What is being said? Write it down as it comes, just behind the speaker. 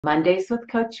Mondays with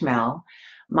Coach Mel.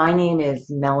 My name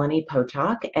is Melanie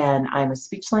Potock, and I'm a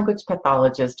speech language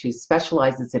pathologist who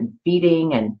specializes in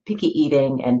feeding and picky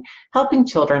eating and helping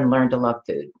children learn to love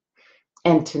food.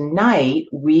 And tonight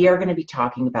we are going to be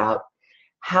talking about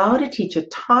how to teach a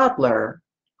toddler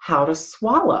how to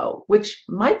swallow, which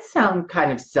might sound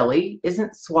kind of silly.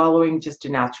 Isn't swallowing just a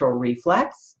natural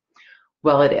reflex?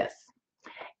 Well, it is.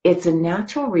 It's a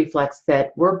natural reflex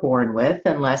that we're born with,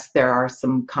 unless there are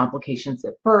some complications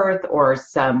at birth or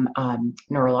some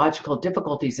neurological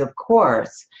difficulties, of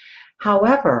course.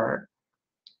 However,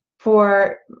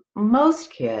 for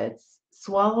most kids,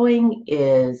 swallowing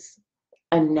is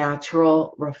a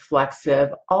natural, reflexive,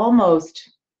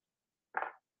 almost,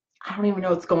 I don't even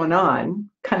know what's going on,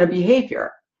 kind of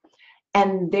behavior.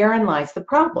 And therein lies the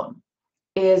problem.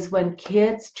 Is when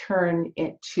kids turn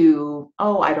into,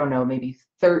 I don't know, maybe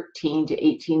 13 to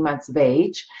 18 months of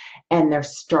age, and they're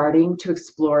starting to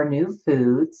explore new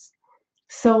foods.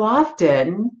 So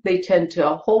often they tend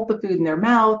to hold the food in their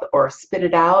mouth or spit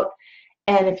it out.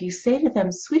 And if you say to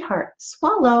them, sweetheart,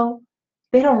 swallow,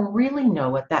 they don't really know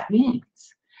what that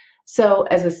means. So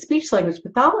as a speech language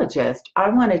pathologist, I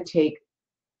want to take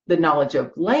the knowledge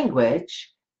of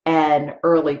language and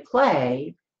early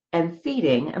play and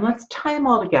feeding, and let's tie them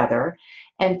all together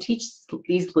and teach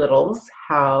these littles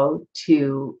how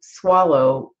to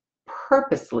swallow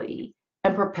purposely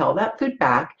and propel that food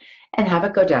back and have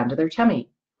it go down to their tummy.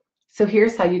 So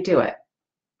here's how you do it.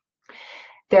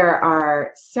 There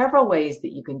are several ways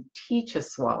that you can teach a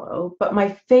swallow, but my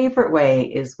favorite way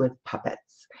is with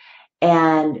puppets.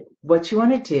 And what you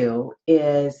want to do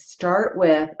is start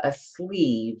with a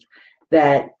sleeve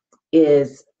that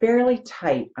is fairly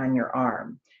tight on your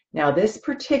arm. Now, this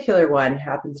particular one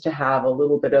happens to have a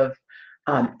little bit of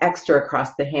extra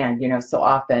across the hand. So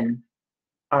often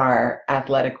our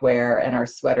athletic wear and our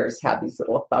sweaters have these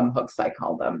little thumb hooks, I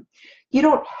call them. You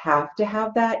don't have to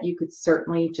have that. You could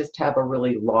certainly just have a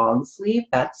really long sleeve.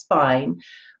 That's fine.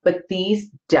 But these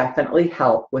definitely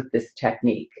help with this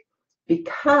technique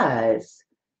because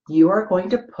you are going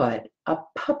to put a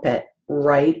puppet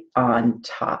right on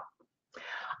top.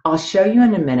 I'll show you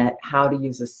in a minute how to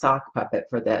use a sock puppet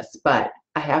for this, but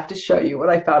I have to show you what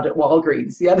I found at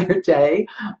Walgreens the other day.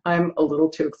 I'm a little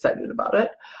too excited about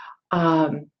it.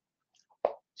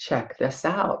 Check this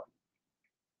out.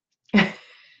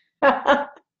 I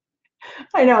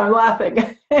know, I'm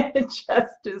laughing. It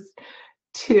just is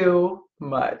too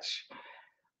much.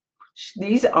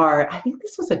 These are, I think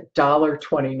this was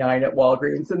 $1.29 at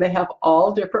Walgreens, and they have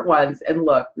all different ones. And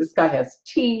look, this guy has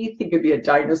teeth. He could be a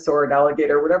dinosaur, an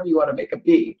alligator, whatever you want to make him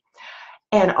be.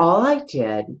 And all I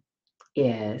did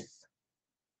is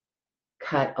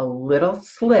cut a little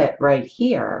slit right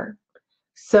here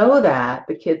so that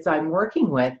the kids I'm working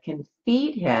with can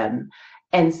feed him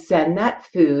and send that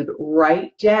food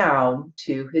right down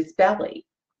to his belly.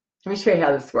 Let me show you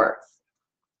how this works.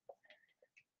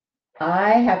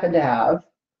 I happen to have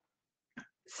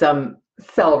some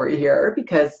celery here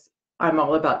because I'm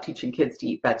all about teaching kids to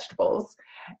eat vegetables.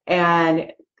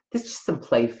 And this is just some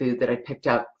play food that I picked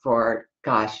up for,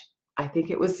 gosh, I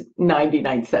think it was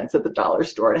 99 cents at the dollar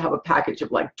store to have a package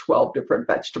of like 12 different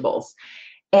vegetables.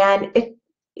 And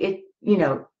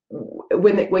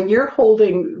when you're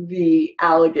holding the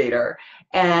alligator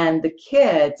and the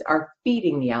kids are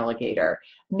feeding the alligator,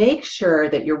 make sure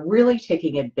that you're really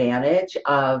taking advantage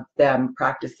of them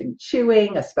practicing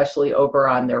chewing, especially over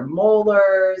on their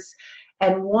molars.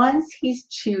 And once he's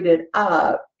chewed it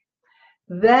up,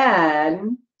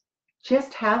 then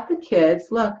just have the kids,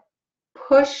 look,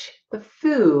 push the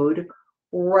food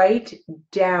right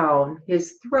down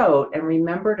his throat, and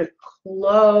remember to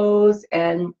close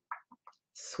and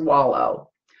swallow.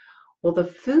 Well, the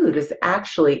food is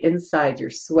actually inside your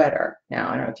sweater. Now,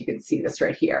 I don't know if you can see this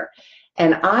right here.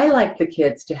 And I like the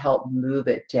kids to help move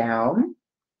it down.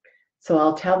 So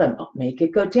I'll tell them, make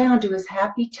it go down to his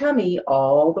happy tummy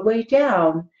all the way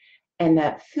down. And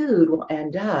that food will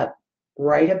end up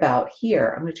right about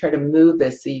here. I'm going to try to move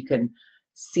this so you can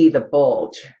see the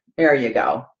bulge. There you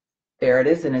go. There it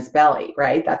is in his belly,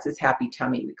 right? That's his happy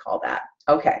tummy, we call that.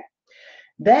 Okay.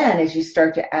 Then as you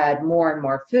start to add more and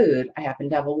more food, I happen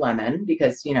to have a lemon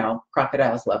because,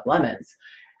 crocodiles love lemons.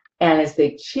 And as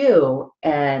they chew,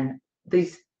 and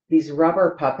these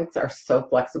rubber puppets are so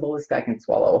flexible, this guy can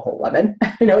swallow a whole lemon.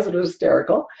 I know, it's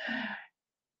hysterical.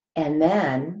 And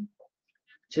then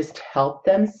just help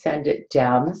them send it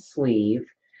down the sleeve.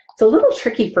 It's a little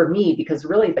tricky for me because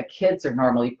really the kids are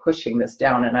normally pushing this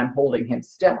down and I'm holding him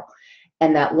still.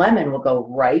 And that lemon will go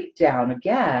right down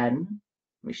again.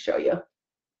 Let me show you.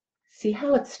 See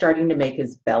how it's starting to make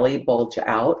his belly bulge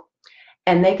out?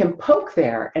 And they can poke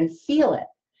there and feel it.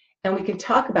 And we can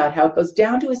talk about how it goes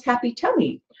down to his happy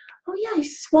tummy. Oh yeah, he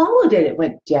swallowed it. It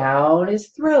went down his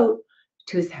throat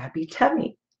to his happy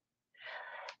tummy.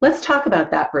 Let's talk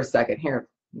about that for a second here.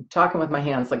 I'm talking with my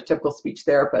hands like a typical speech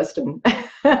therapist.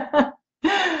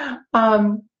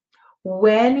 And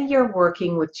when you're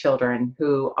working with children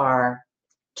who are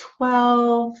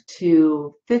 12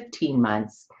 to 15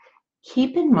 months,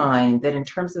 keep in mind that in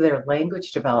terms of their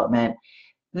language development,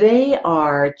 they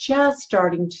are just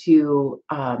starting to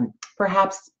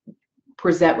perhaps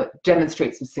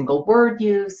demonstrate some single word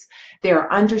use.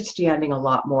 They're understanding a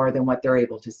lot more than what they're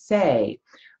able to say.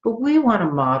 But we want to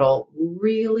model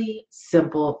really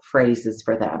simple phrases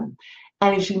for them.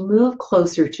 And as you move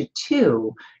closer to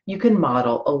 2, you can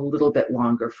model a little bit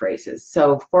longer phrases.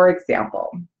 So for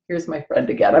example, here's my friend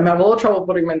again. I'm having a little trouble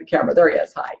putting him in the camera. There he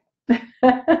is.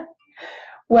 Hi.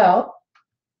 Well,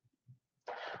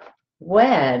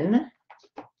 when,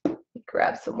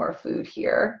 grab some more food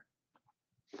here.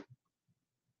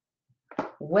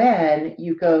 When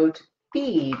you go to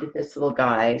feed this little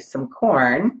guy some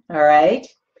corn, all right,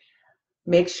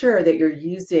 make sure that you're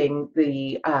using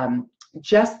the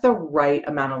just the right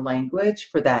amount of language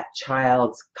for that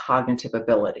child's cognitive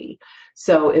ability.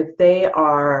 So if they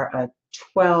are a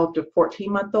 12 to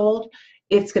 14-month-old,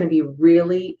 it's going to be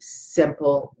really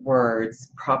simple words,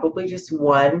 probably just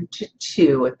 1 to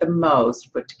 2 at the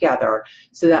most put together.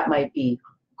 So that might be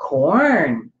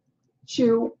corn,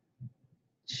 chew,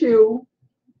 chew,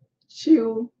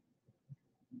 chew,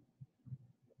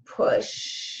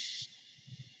 push,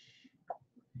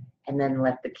 and then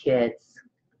let the kids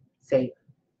say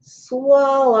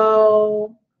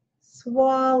swallow,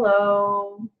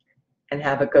 swallow, and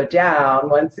have it go down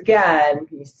once again.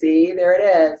 You see, there it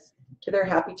is, to their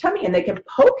happy tummy, and they can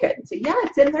poke it and say, yeah,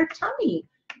 it's in their tummy,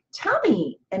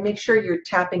 tummy, and make sure you're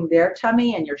tapping their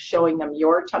tummy and you're showing them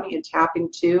your tummy and tapping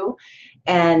too.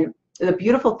 And the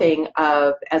beautiful thing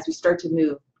of, as we start to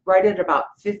move right at about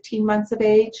 15 months of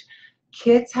age,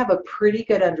 kids have a pretty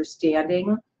good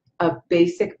understanding of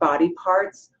basic body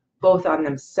parts, both on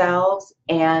themselves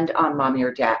and on mommy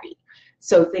or daddy.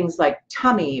 So things like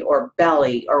tummy or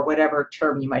belly or whatever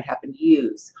term you might happen to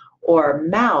use, or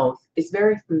mouth is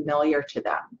very familiar to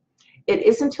them. It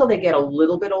isn't until they get a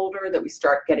little bit older that we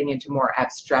start getting into more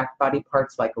abstract body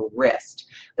parts like a wrist,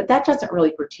 but that doesn't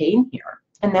really pertain here.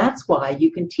 And that's why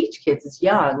you can teach kids as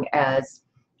young as,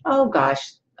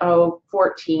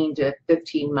 14 to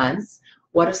 15 months,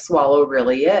 what a swallow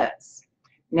really is.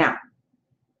 Now,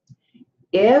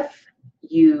 if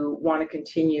you want to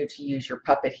continue to use your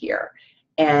puppet here,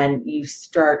 and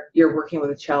you're working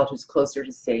with a child who's closer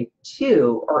to say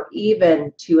 2 or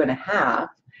even 2.5,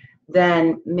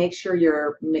 then make sure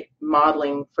you're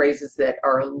modeling phrases that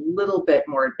are a little bit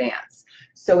more advanced.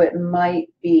 So it might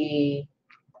be,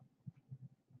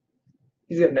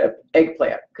 he's getting an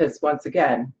eggplant, because once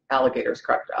again, alligators,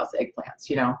 crocodiles, eggplants,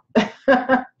 you know.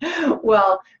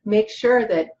 Well, make sure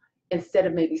that instead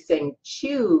of maybe saying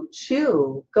chew,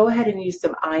 chew, go ahead and use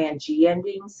some ing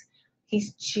endings.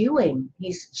 He's chewing,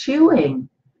 he's chewing,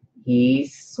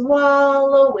 he's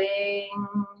swallowing.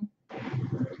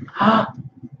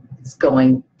 It's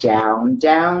going down,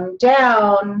 down,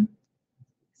 down.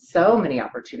 So many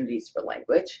opportunities for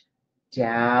language.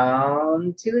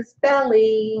 Down to his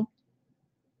belly.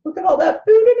 Look at all that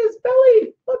food in his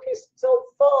belly. Look, he's so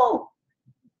full.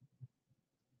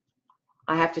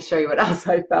 I have to show you what else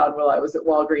I found while I was at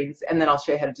Walgreens, and then I'll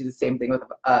show you how to do the same thing with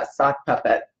a sock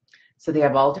puppet. So they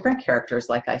have all different characters,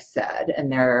 like I said,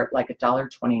 and they're like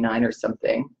 $1.29 or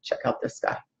something. Check out this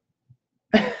guy.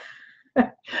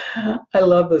 I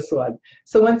love this one.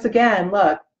 So once again,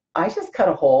 look, I just cut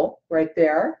a hole right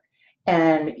there,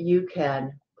 and you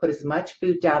can put as much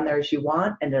food down there as you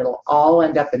want, and it'll all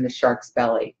end up in the shark's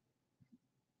belly.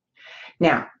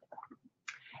 Now,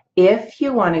 if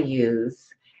you want to use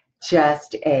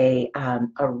just a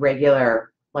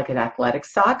regular, like an athletic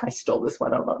sock, I stole this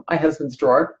one out of my husband's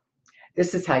drawer.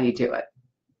 This is how you do it.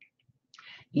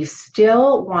 You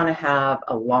still want to have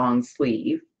a long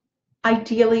sleeve,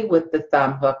 ideally with the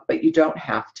thumb hook, but you don't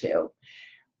have to.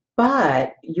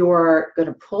 But you're going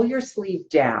to pull your sleeve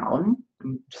down.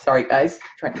 I'm sorry, guys, I'm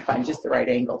trying to find just the right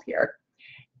angle here.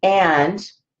 And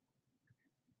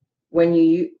when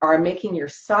you are making your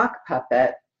sock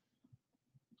puppet,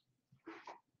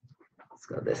 let's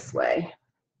go this way.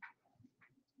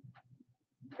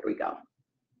 Here we go.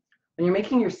 When you're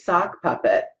making your sock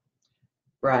puppet,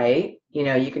 right, you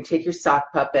know, you can take your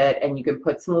sock puppet and you can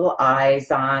put some little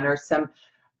eyes on, or some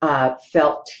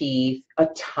felt teeth, a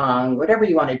tongue, whatever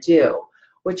you want to do.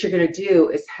 What you're going to do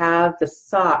is have the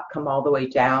sock come all the way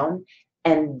down,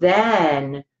 and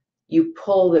then you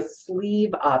pull the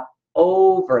sleeve up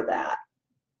over that.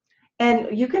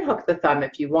 And you can hook the thumb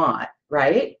if you want,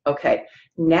 right? Okay.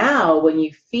 Now, when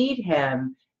you feed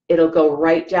him, it'll go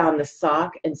right down the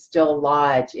sock and still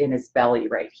lodge in his belly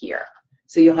right here.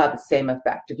 So you'll have the same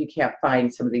effect if you can't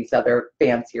find some of these other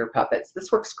fancier puppets.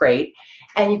 This works great.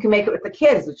 And you can make it with the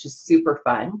kids, which is super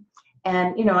fun.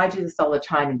 And, you know, I do this all the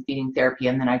time in feeding therapy,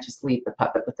 and then I just leave the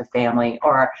puppet with the family,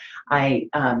 or I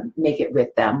make it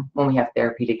with them when we have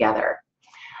therapy together.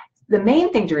 The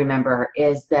main thing to remember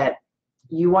is that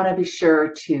you want to be sure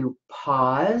to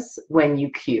pause when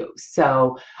you cue.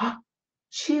 So,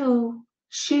 chew,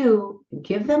 chew,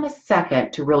 give them a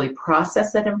second to really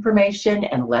process that information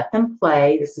and let them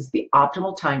play. This is the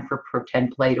optimal time for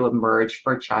pretend play to emerge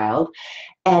for a child.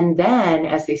 And then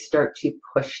as they start to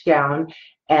push down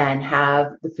and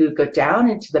have the food go down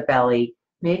into the belly,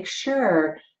 make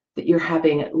sure that you're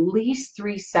having at least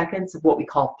 3 seconds of what we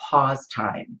call pause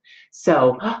time.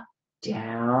 So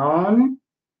down,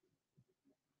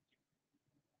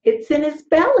 it's in his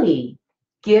belly.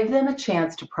 Give them a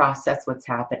chance to process what's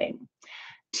happening.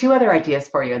 2 other ideas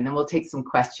for you, and then we'll take some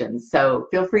questions. So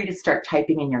feel free to start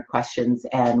typing in your questions,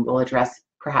 and we'll address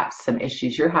perhaps some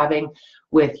issues you're having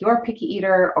with your picky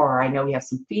eater, or I know we have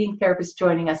some feeding therapists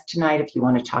joining us tonight. If you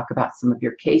want to talk about some of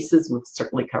your cases, we'll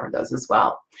certainly cover those as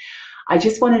well. I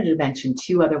just wanted to mention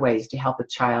 2 other ways to help a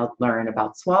child learn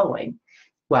about swallowing.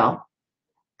 Well,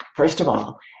 first of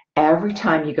all, every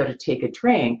time you go to take a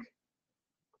drink,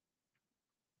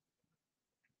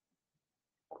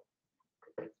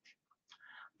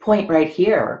 point right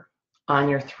here on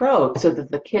your throat so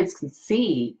that the kids can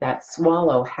see that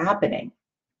swallow happening.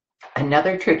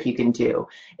 Another trick you can do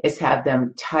is have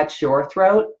them touch your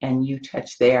throat and you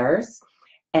touch theirs,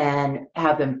 and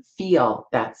have them feel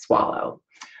that swallow.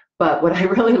 But what I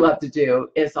really love to do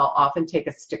is I'll often take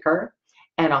a sticker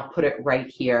and I'll put it right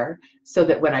here so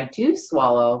that when I do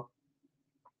swallow,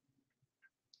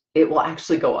 it will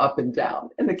actually go up and down,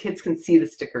 and the kids can see the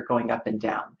sticker going up and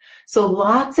down. So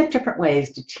lots of different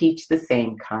ways to teach the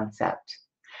same concept.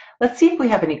 Let's see if we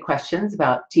have any questions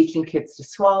about teaching kids to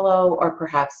swallow, or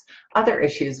perhaps other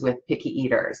issues with picky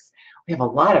eaters. We have a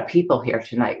lot of people here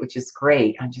tonight, which is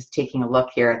great. I'm just taking a look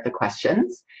here at the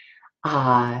questions.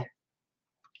 Does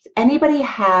anybody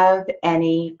have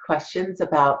any questions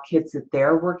about kids that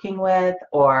they're working with,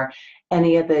 or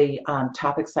any of the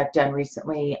topics I've done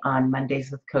recently on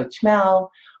Mondays with Coach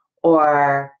Mel,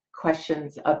 or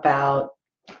questions about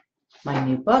my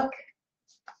new book,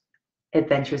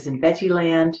 Adventures in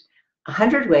Veggieland,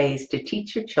 100 Ways to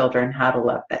Teach Your Children How to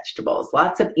Love Vegetables.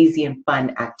 Lots of easy and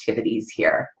fun activities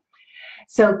here.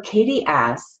 So Katie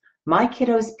asks, my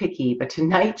kiddo's picky, but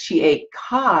tonight she ate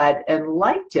cod and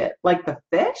liked it. Like the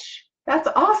fish? That's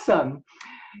awesome.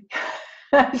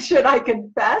 Should I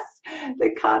confess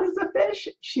that cod is a fish?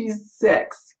 She's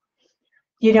 6.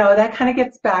 You know, that kind of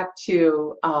gets back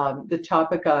to the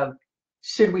topic of,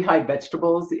 should we hide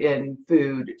vegetables in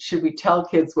food? Should we tell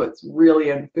kids what's really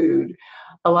in food?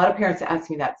 A lot of parents ask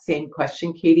me that same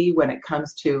question, Katie, when it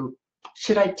comes to,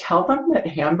 should I tell them that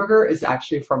hamburger is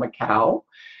actually from a cow?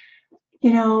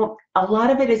 You know, a lot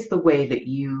of it is the way that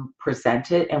you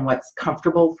present it and what's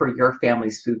comfortable for your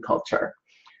family's food culture.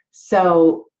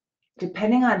 So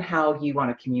depending on how you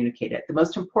want to communicate it, the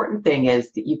most important thing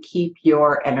is that you keep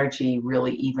your energy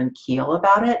really even keel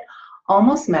about it,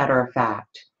 almost matter of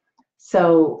fact.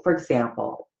 So for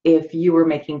example, if you were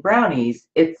making brownies,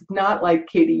 it's not like,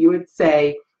 Katie, you would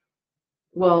say,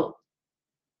 well,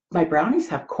 my brownies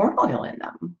have corn oil in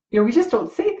them. You know, we just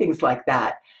don't say things like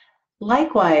that.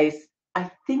 Likewise, I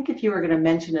think if you were going to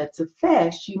mention it's a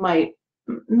fish, you might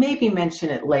maybe mention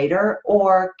it later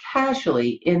or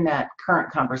casually in that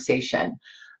current conversation.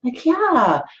 Like,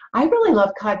 yeah, I really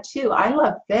love cod too. I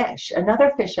love fish.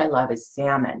 Another fish I love is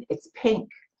salmon. It's pink.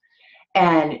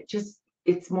 And just,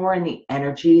 it's more in the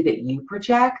energy that you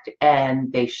project,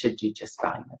 and they should do just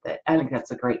fine with it. I think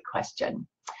that's a great question.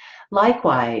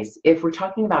 Likewise, if we're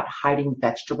talking about hiding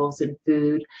vegetables in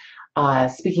food,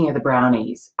 speaking of the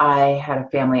brownies, I had a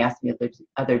family ask me the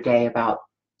other day about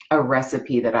a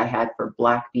recipe that I had for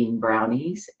black bean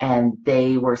brownies, and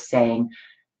they were saying,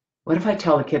 what if I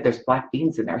tell the kid there's black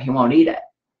beans in there? He won't eat it.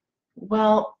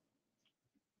 Well,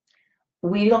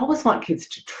 we always want kids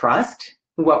to trust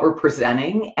what we're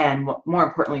presenting and, more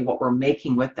importantly, what we're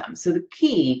making with them. So the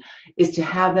key is to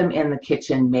have them in the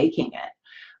kitchen making it.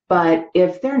 But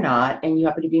if they're not, and you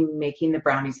happen to be making the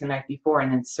brownies the night before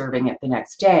and then serving it the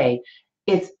next day,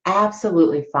 it's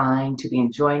absolutely fine to be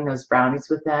enjoying those brownies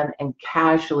with them and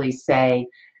casually say,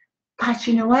 gosh,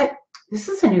 you know what? This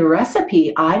is a new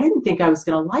recipe. I didn't think I was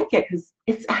going to like it because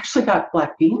it's actually got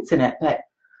black beans in it, but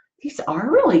these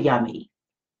are really yummy.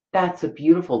 That's a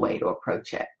beautiful way to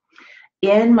approach it.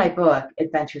 In my book,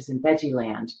 Adventures in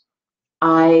Veggieland,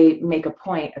 I make a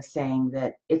point of saying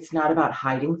that it's not about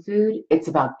hiding food, it's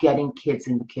about getting kids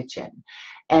in the kitchen.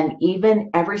 And even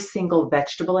every single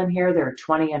vegetable in here, there are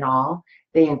 20 in all,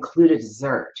 they include a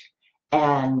dessert.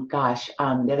 And gosh,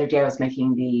 the other day I was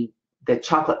making the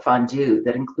chocolate fondue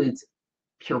that includes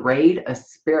pureed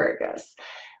asparagus.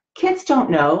 Kids don't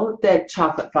know that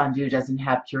chocolate fondue doesn't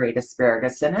have pureed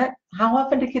asparagus in it. How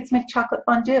often do kids make chocolate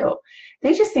fondue?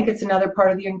 They just think it's another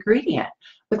part of the ingredient.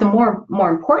 But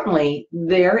more importantly,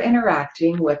 they're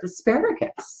interacting with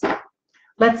asparagus.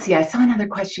 Let's see, I saw another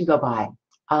question go by.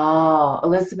 Oh,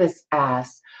 Elizabeth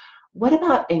asks, what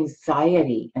about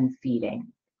anxiety and feeding?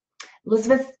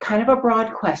 Elizabeth, kind of a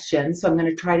broad question, so I'm going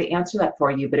to try to answer that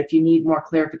for you. But if you need more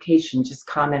clarification, just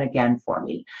comment again for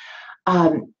me.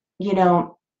 You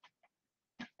know,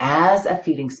 as a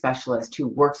feeding specialist who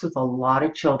works with a lot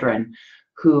of children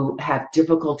who have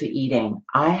difficulty eating,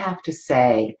 I have to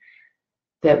say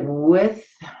that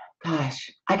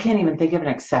gosh, I can't even think of an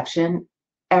exception.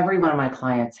 Every one of my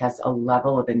clients has a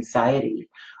level of anxiety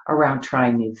around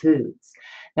trying new foods.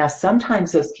 Now,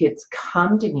 sometimes those kids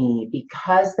come to me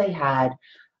because they had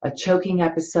a choking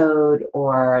episode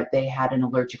or they had an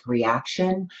allergic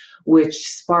reaction, which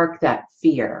sparked that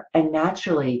fear. And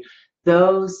naturally,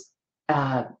 those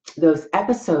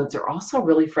episodes are also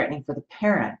really frightening for the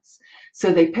parents.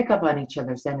 So they pick up on each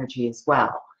other's energy as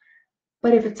well.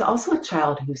 But if it's also a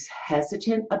child who's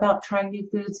hesitant about trying new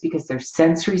foods because their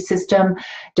sensory system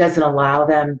doesn't allow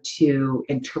them to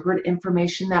interpret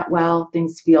information that well,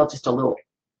 things feel just a little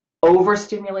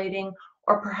overstimulating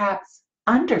or perhaps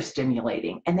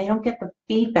understimulating, and they don't get the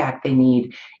feedback they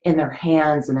need in their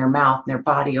hands and their mouth and their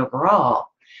body overall,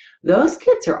 those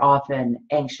kids are often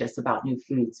anxious about new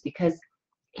foods because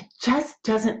it just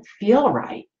doesn't feel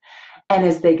right. And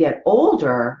as they get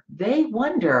older, they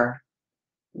wonder,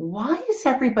 why is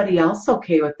everybody else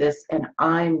okay with this and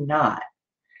I'm not?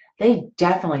 They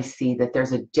definitely see that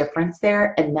there's a difference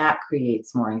there, and that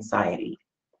creates more anxiety.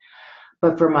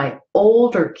 But for my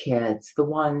older kids, the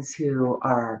ones who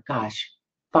are, gosh,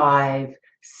 5,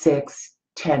 6,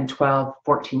 10, 12,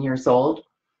 14 years old,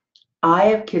 I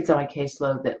have kids on my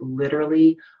caseload that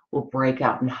literally will break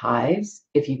out in hives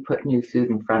if you put new food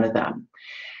in front of them.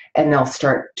 And they'll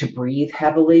start to breathe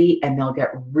heavily and they'll get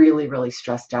really, really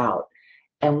stressed out.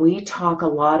 And we talk a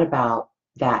lot about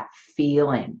that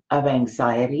feeling of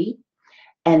anxiety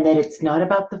and that it's not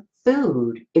about the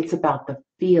food, it's about the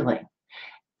feeling.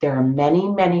 There are many,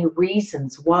 many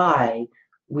reasons why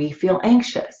we feel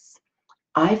anxious.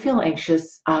 I feel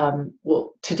anxious,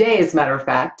 well, today, as a matter of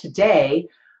fact, today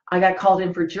I got called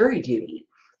in for jury duty.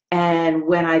 And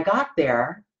when I got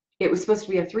there, it was supposed to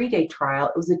be a 3-day trial.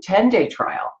 It was a 10-day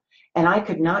trial. And I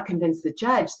could not convince the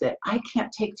judge that I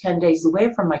can't take 10 days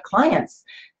away from my clients.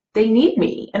 They need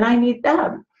me and I need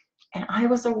them. And I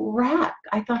was a wreck.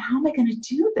 I thought, how am I going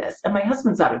to do this? And my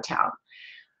husband's out of town.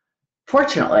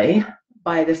 Fortunately,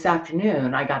 by this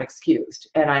afternoon, I got excused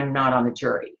and I'm not on the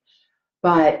jury.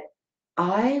 But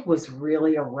I was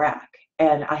really a wreck.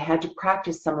 And I had to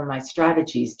practice some of my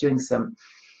strategies, doing some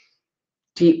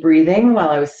deep breathing while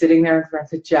I was sitting there in front of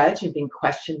the judge and being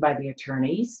questioned by the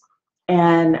attorneys.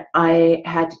 And I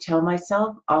had to tell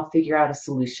myself, I'll figure out a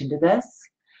solution to this.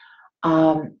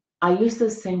 I use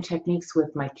those same techniques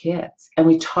with my kids. And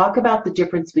we talk about the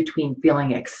difference between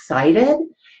feeling excited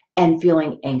and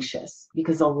feeling anxious,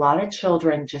 because a lot of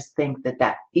children just think that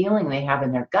that feeling they have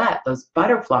in their gut, those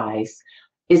butterflies,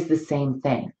 is the same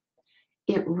thing.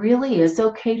 It really is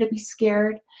okay to be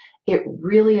scared. It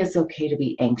really is okay to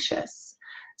be anxious.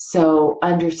 So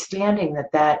understanding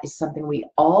that that is something we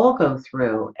all go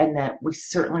through, and that we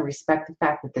certainly respect the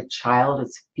fact that the child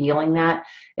is feeling that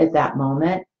at that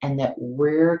moment, and that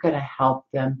we're going to help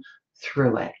them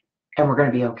through it, and we're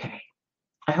going to be okay.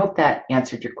 I hope that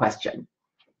answered your question.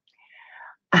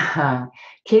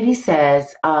 Katie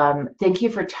says, thank you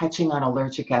for touching on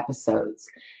allergic episodes.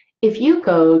 If you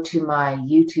go to my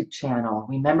YouTube channel,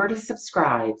 remember to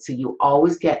subscribe so you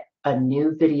always get a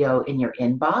new video in your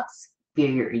inbox via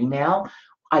your email.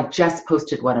 I just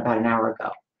posted one about an hour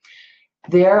ago.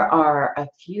 There are a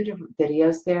few different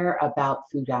videos there about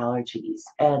food allergies,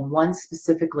 and one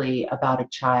specifically about a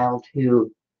child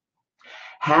who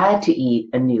had to eat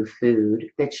a new food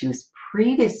that she was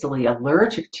previously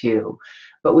allergic to,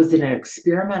 but was in an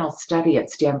experimental study at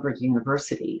Stanford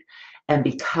University. And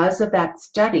because of that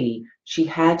study, she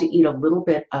had to eat a little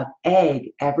bit of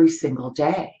egg every single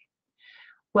day.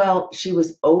 Well, she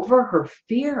was over her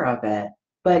fear of it,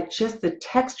 but just the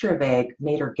texture of egg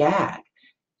made her gag.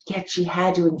 Yet she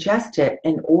had to ingest it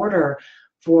in order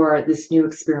for this new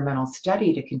experimental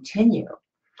study to continue.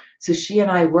 So she and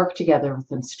I worked together with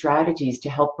some strategies to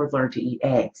help her learn to eat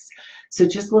eggs. So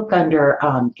just look under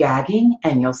gagging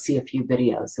and you'll see a few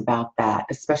videos about that,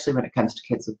 especially when it comes to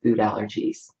kids with food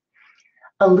allergies.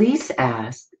 Elise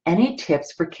asked, any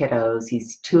tips for kiddos,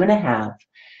 he's 2.5,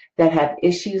 that have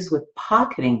issues with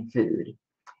pocketing food?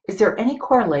 Is there any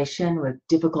correlation with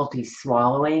difficulty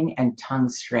swallowing and tongue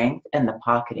strength and the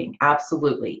pocketing?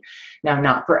 Absolutely. Now,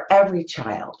 not for every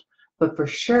child, but for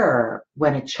sure,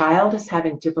 when a child is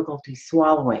having difficulty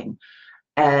swallowing,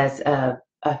 as a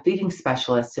feeding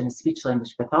specialist and a speech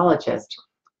language pathologist,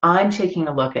 I'm taking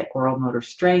a look at oral motor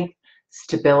strength,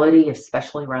 stability,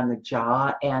 especially around the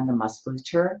jaw and the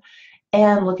musculature,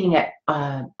 and looking at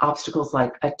obstacles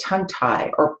like a tongue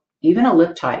tie or even a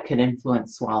lip tie can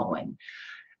influence swallowing.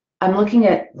 I'm looking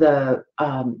at the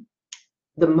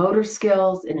motor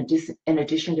skills in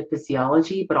addition to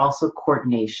physiology, but also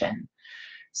coordination.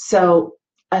 So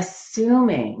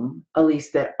assuming,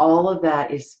 Elise, that all of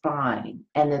that is fine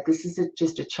and that this is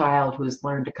just a child who has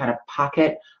learned to kind of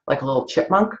pocket like a little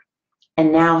chipmunk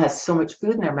and now has so much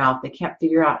food in their mouth they can't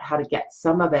figure out how to get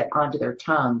some of it onto their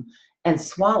tongue and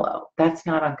swallow. That's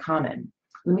not uncommon.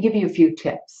 Let me give you a few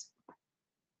tips.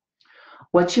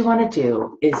 What you want to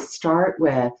do is start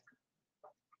with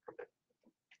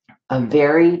a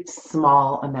very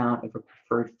small amount of a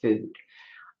preferred food.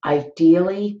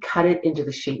 Ideally, cut it into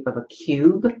the shape of a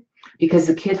cube because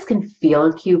the kids can feel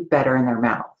a cube better in their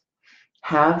mouth.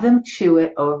 Have them chew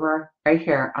it over right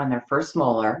here on their first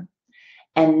molar,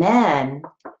 and then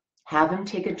have them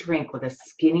take a drink with a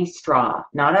skinny straw,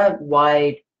 not a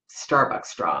wide Starbucks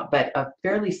straw, but a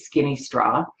fairly skinny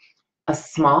straw, a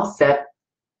small sip,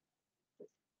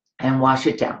 and wash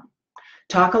it down.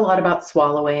 Talk a lot about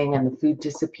swallowing and the food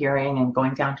disappearing and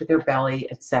going down to their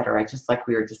belly, etc., just like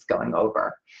we were just going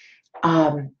over.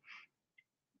 And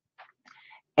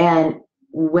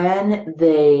when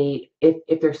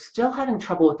if they're still having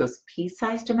trouble with those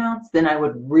pea-sized amounts, then I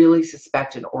would really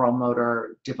suspect an oral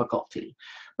motor difficulty.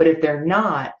 But if they're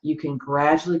not, you can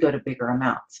gradually go to bigger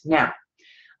amounts. Now,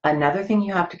 another thing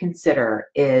you have to consider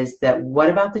is that what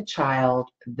about the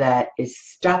child that is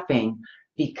stuffing?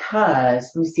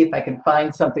 Because, let me see if I can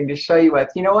find something to show you with.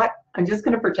 You know what? I'm just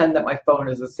going to pretend that my phone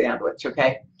is a sandwich,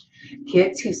 okay?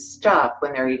 Kids who stuff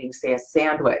when they're eating, say, a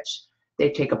sandwich,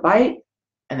 they take a bite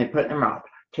and they put it in their mouth.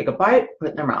 Take a bite, put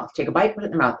it in their mouth. Take a bite, put it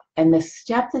in their mouth. And the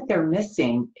step that they're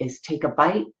missing is take a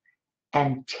bite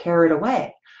and tear it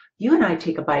away. You and I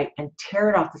take a bite and tear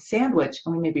it off the sandwich,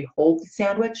 and we maybe hold the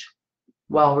sandwich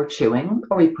while we're chewing,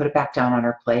 or we put it back down on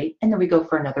our plate, and then we go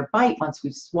for another bite once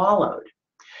we've swallowed.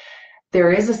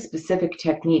 There is a specific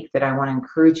technique that I want to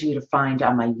encourage you to find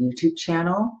on my YouTube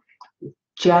channel.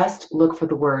 Just look for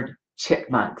the word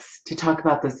chipmunks to talk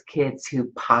about those kids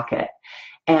who pocket.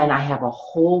 And I have a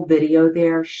whole video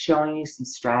there showing you some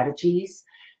strategies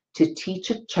to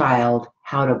teach a child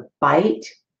how to bite,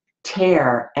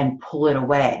 tear, and pull it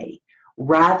away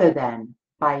rather than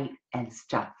bite and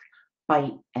stuff,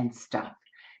 bite and stuff.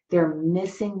 They're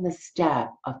missing the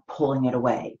step of pulling it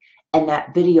away, and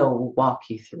that video will walk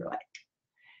you through it.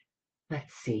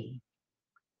 Let's see.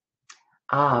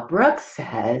 Brooke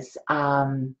says,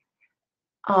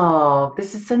 oh,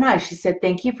 this is so nice. She said,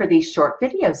 thank you for these short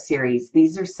video series.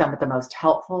 These are some of the most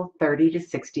helpful 30 to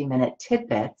 60-minute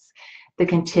tidbits that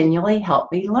continually help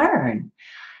me learn.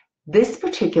 This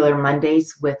particular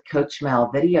Mondays with Coach Mel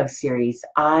video series,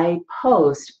 I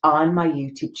post on my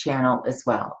YouTube channel as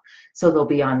well. So they'll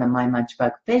be on the My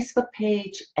Munchbug Facebook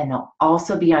page, and they'll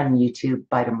also be on YouTube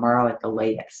by tomorrow at the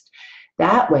latest.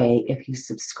 That way, if you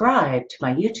subscribe to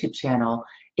my YouTube channel,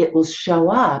 it will show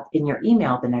up in your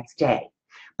email the next day.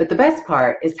 But the best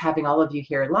part is having all of you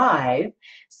here live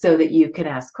so that you can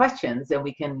ask questions and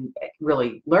we can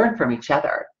really learn from each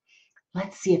other.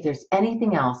 Let's see if there's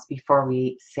anything else before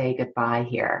we say goodbye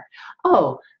here.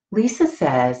 Oh, Lisa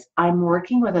says, I'm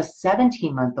working with a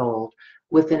 17-month-old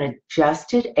with an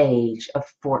adjusted age of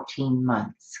 14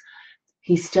 months.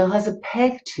 He still has a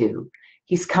peg tube.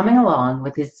 He's coming along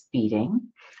with his feeding,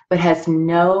 but has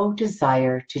no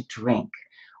desire to drink.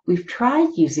 We've tried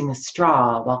using a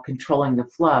straw while controlling the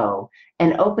flow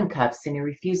and open cups, and he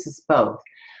refuses both.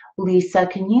 Lisa,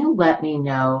 can you let me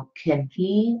know, can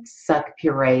he suck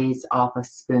purees off a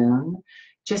spoon?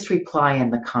 Just reply in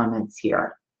the comments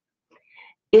here.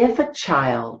 If a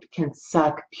child can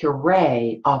suck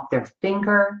puree off their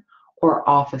finger or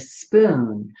off a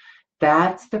spoon,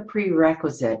 that's the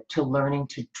prerequisite to learning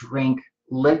to drink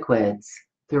liquids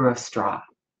through a straw.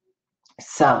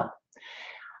 So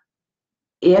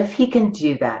if he can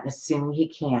do that, assuming he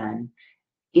can,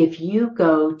 If you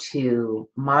go to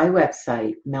my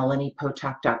website,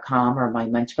 melaniepotock.com or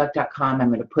mymunchbug.com, I'm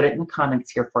going to put it in the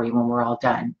comments here for you when we're all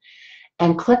done,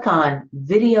 and click on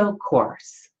video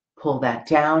course. Pull that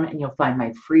down and you'll find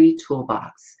my free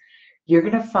toolbox. You're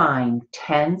going to find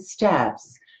 10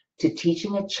 steps to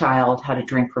teaching a child how to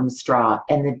drink from a straw.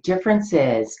 And the difference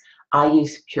is I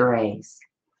use purees.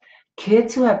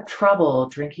 Kids who have trouble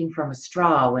drinking from a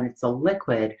straw when it's a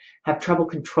liquid have trouble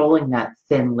controlling that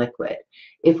thin liquid.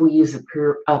 If we use a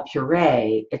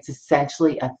puree, it's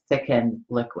essentially a thickened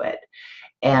liquid,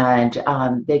 and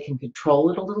they can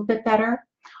control it a little bit better.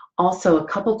 Also, a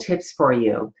couple tips for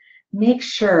you. Make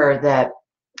sure that,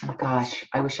 oh gosh,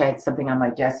 I wish I had something on my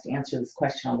desk to answer this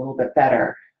question a little bit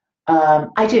better.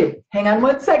 I do. Hang on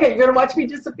one second. You're going to watch me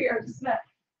disappear just a minute.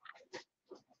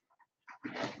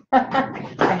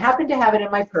 I happen to have it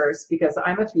in my purse because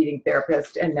I'm a feeding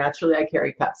therapist and naturally I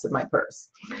carry cups in my purse.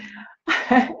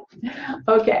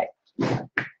 Okay.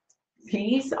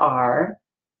 These are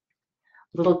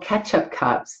little ketchup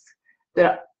cups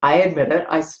that I admit it,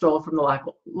 I stole from the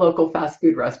local fast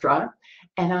food restaurant.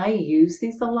 And I use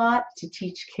these a lot to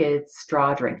teach kids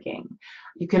straw drinking.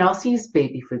 You can also use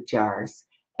baby food jars.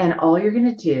 And all you're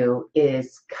going to do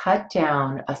is cut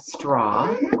down a straw.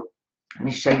 Let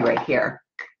me show you right here.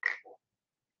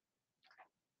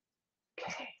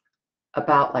 Okay,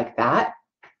 about like that.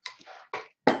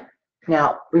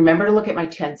 Now, remember to look at my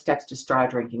 10 steps to straw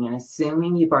drinking, and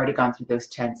assuming you've already gone through those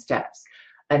 10 steps.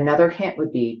 Another hint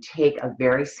would be take a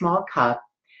very small cup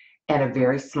and a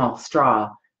very small straw.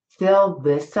 Fill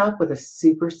this up with a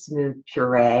super smooth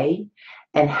puree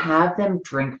and have them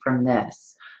drink from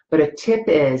this. But a tip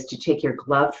is to take your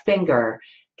gloved finger,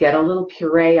 get a little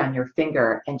puree on your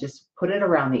finger, and just put it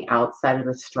around the outside of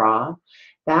the straw.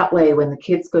 That way, when the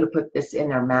kids go to put this in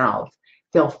their mouth,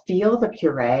 they'll feel the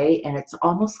puree, and it's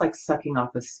almost like sucking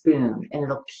off a spoon, and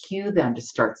it'll cue them to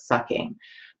start sucking.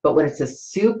 But when it's a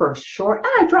super short,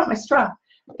 I dropped my straw.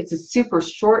 It's a super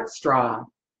short straw,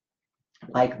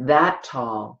 like that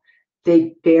tall,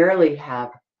 they barely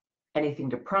have anything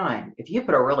to prime. If you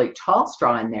put a really tall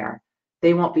straw in there,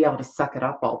 they won't be able to suck it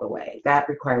up all the way. That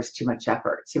requires too much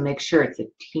effort. So make sure it's a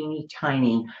teeny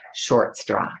tiny short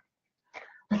straw.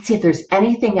 Let's see if there's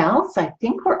anything else. I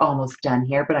think we're almost done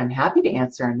here, but I'm happy to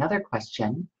answer another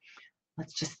question.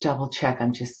 Let's just double check.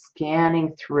 I'm just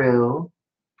scanning through.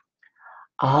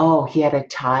 Oh, he had a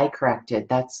tie corrected.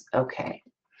 That's okay.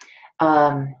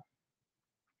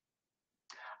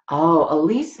 Oh,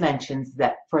 Elise mentions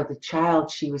that for the child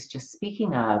she was just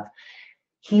speaking of,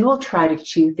 he will try to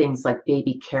chew things like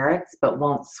baby carrots, but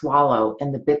won't swallow,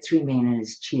 and the bits remain in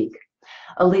his cheek.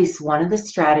 Elise, one of the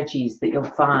strategies that you'll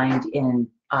find in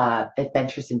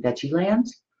Adventures in Veggieland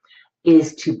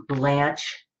is to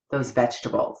blanch those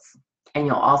vegetables. And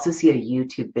you'll also see a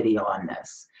YouTube video on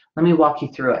this. Let me walk you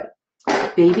through it.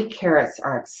 Baby carrots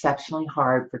are exceptionally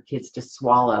hard for kids to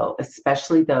swallow,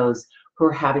 especially those who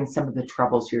are having some of the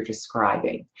troubles you're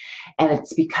describing. And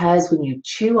it's because when you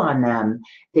chew on them,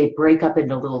 they break up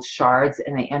into little shards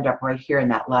and they end up right here in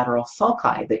that lateral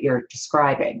sulci that you're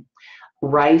describing.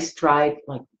 Rice dried,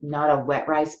 like not a wet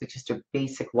rice, but just a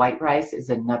basic white rice is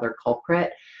another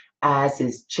culprit, as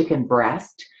is chicken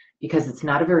breast, because it's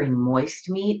not a very moist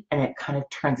meat and it kind of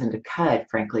turns into cud,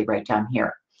 frankly, right down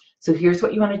here. So here's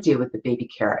what you want to do with the baby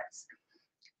carrots.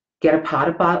 Get a pot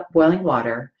of boiling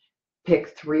water, pick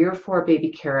 3 or 4 baby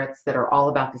carrots that are all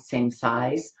about the same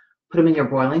size, put them in your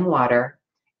boiling water,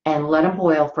 and let them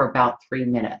boil for about 3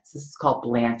 minutes. This is called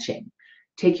blanching.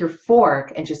 Take your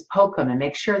fork and just poke them and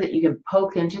make sure that you can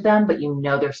poke into them, but you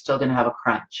know they're still going to have a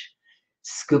crunch.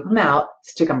 Scoop them out,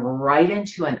 stick them right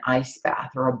into an ice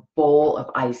bath or a bowl of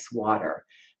ice water.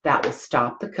 That will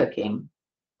stop the cooking.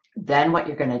 Then what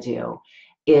you're going to do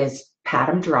is pat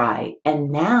them dry,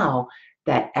 and now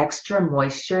that extra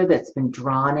moisture that's been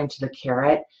drawn into the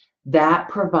carrot, that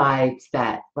provides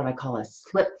that what I call a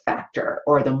slip factor,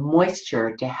 or the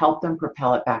moisture to help them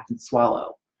propel it back and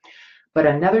swallow. But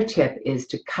another tip is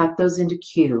to cut those into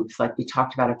cubes like we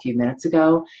talked about a few minutes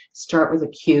ago. Start with a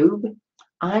cube.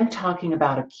 I'm talking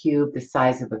about a cube the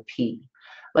size of a pea,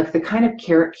 like the kind of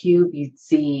carrot cube you'd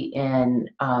see in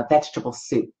vegetable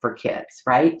soup for kids,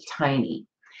 right? Tiny.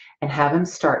 And have them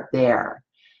start there.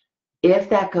 If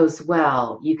that goes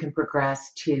well, you can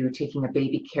progress to taking a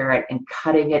baby carrot and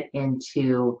cutting it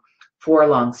into 4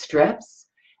 long strips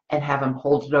and have them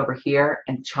hold it over here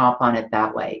and chomp on it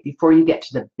that way before you get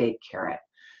to the big carrot.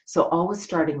 So always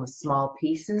starting with small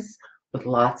pieces with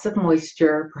lots of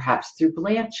moisture, perhaps through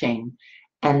blanching,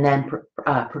 and then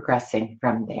progressing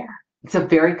from there. It's a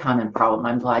very common problem.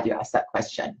 I'm glad you asked that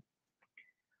question.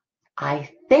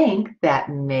 I think that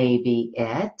may be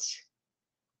it.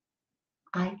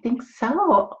 I think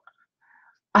so.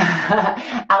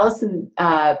 Allison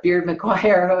Beard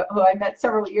McGuire, who I met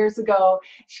several years ago,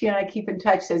 she and I keep in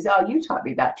touch, says, oh, you taught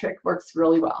me that trick. Works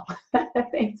really well.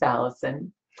 Thanks,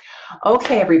 Allison.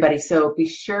 Okay, everybody. So be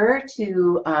sure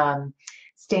to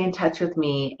stay in touch with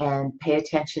me and pay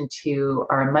attention to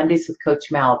our Mondays with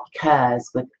Coach Mel, because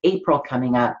with April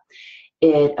coming up,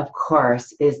 it, of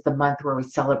course, is the month where we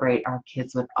celebrate our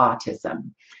kids with autism.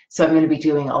 So I'm going to be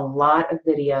doing a lot of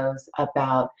videos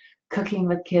about cooking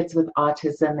with kids with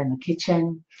autism in the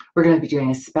kitchen. We're going to be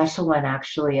doing a special one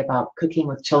actually about cooking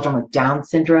with children with Down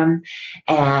syndrome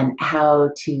and how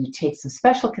to take some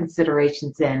special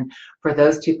considerations in for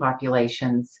those two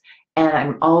populations. And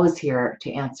I'm always here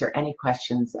to answer any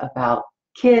questions about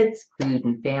kids, food,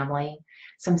 and family.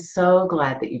 So I'm so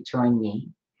glad that you joined me.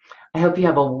 I hope you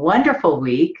have a wonderful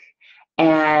week,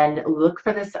 and look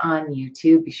for this on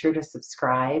YouTube. Be sure to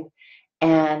subscribe,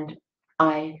 and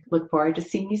I look forward to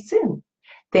seeing you soon.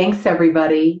 Thanks,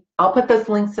 everybody. I'll put those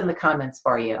links in the comments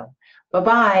for you.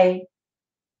 Bye-bye.